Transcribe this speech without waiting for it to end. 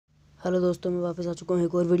Hello दोस्तों, मैं वापस आ चुका हूँ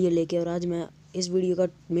एक और वीडियो लेके। और आज मैं इस वीडियो का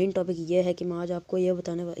मेन टॉपिक ये है कि मैं आज आपको ये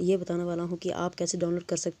बताने वाला हूँ कि आप कैसे डाउनलोड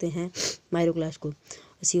कर सकते हैं माइरो क्लैश को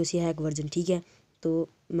COC हैक वर्जन। ठीक है, तो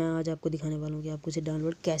मैं आज आपको दिखाने वाला हूँ कि आपको इसे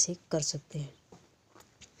डाउनलोड कैसे कर सकते हैं।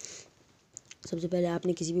 सबसे पहले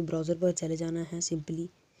आपने किसी भी ब्राउज़र पर चले जाना है। सिंपली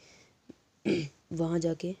वहाँ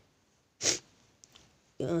जाके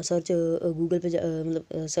सर्च गूगल पे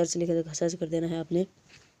मतलब सर्च कर देना है आपने।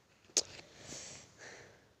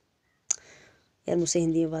 यार मुझसे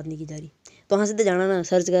हिंदी में बात नहीं की जा रही, तो वहाँ से जाना ना,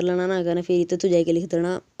 सर्च कर लेना ना, कहना फिर तो तू जाके लिख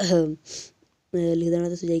देना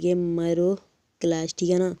तो तू जाके माइरो क्लैश। ठीक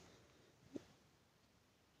है ना,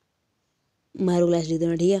 माइरो क्लैश लिख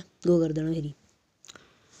देना। ठीक है, गो कर देना। फिर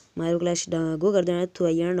माइरो क्लैश गो कर देना। इत्थू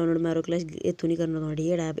आई जाना डाउनलोड माइरो क्लैश। इत्थू नहीं करना तुम। ठीक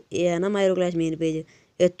है, टैप ये है ना माइरो क्लैश मेन पेज,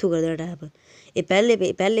 इत्थू कर देना टैप। ये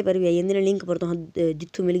पहले पर भी आई जंदे ने लिंक पर, तुम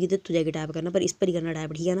जित्थू मिल गई तित्थू जाके टैप करना, पर इस पर ही करना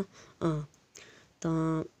टैप। ठीक है ना, हाँ तो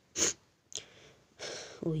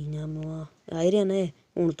ਉਹੀ ਨਾ आ रहा ना।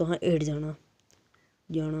 हूँ तुसें हेठ जाना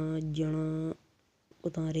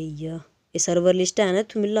उतां रेही जा। ये सर्वर लिस्ट है ना,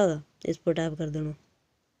 इत्थू मिला दा, इस पर टैप कर देना।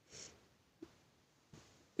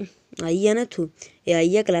 आई है ना इत्थू, ये आई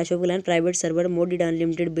है clash of clan private server moded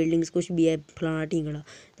unlimited buildings कुछ भी है फलाना ढींगड़ा।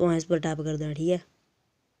 तो वहाँ इस पर टैप कर देना। ठीक है,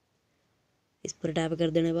 इस पर टैप कर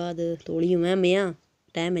देने बाद तोड़ी हूँ मैं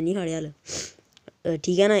टाइम है नहीं साढ़े हाल।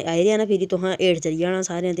 ठीक है ना, आई रहा ना। फिर तुसें हेठ चली जाना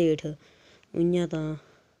सारें ते हेठ। इ'यां तां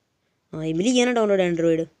हाँ ये मिली गया ना डाउनलोड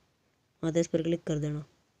एंड्रॉयड। हाँ तो इस पर क्लिक कर देना।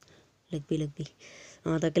 लग पी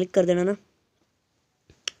हाँ तो क्लिक कर देना ना।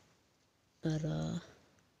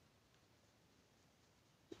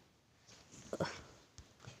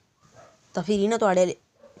 तो फिर ना थोड़े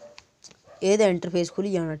ये इंटरफेस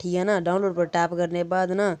खुली जाना। ठीक है ना, डाउनलोड पर टैप करने के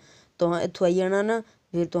बाद ना तो इत्थू आई जाना ना।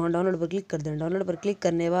 फिर तुम डाउनलोड पर क्लिक कर देना। डाउनलोड पर क्लिक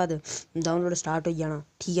करने के बाद डाउनलोड स्टार्ट हो जाना।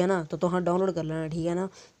 ठीक है ना, तो तुम डाउनलोड कर लेना। ठीक है ना,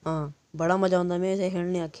 हाँ बड़ा मज़ा आता मैं इसे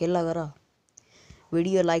खेलने खेला करा।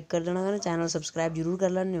 वीडियो लाइक कर देना, चैनल सब्सक्राइब जरूर कर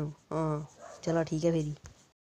लेने हो। हाँ चलो ठीक है फिर।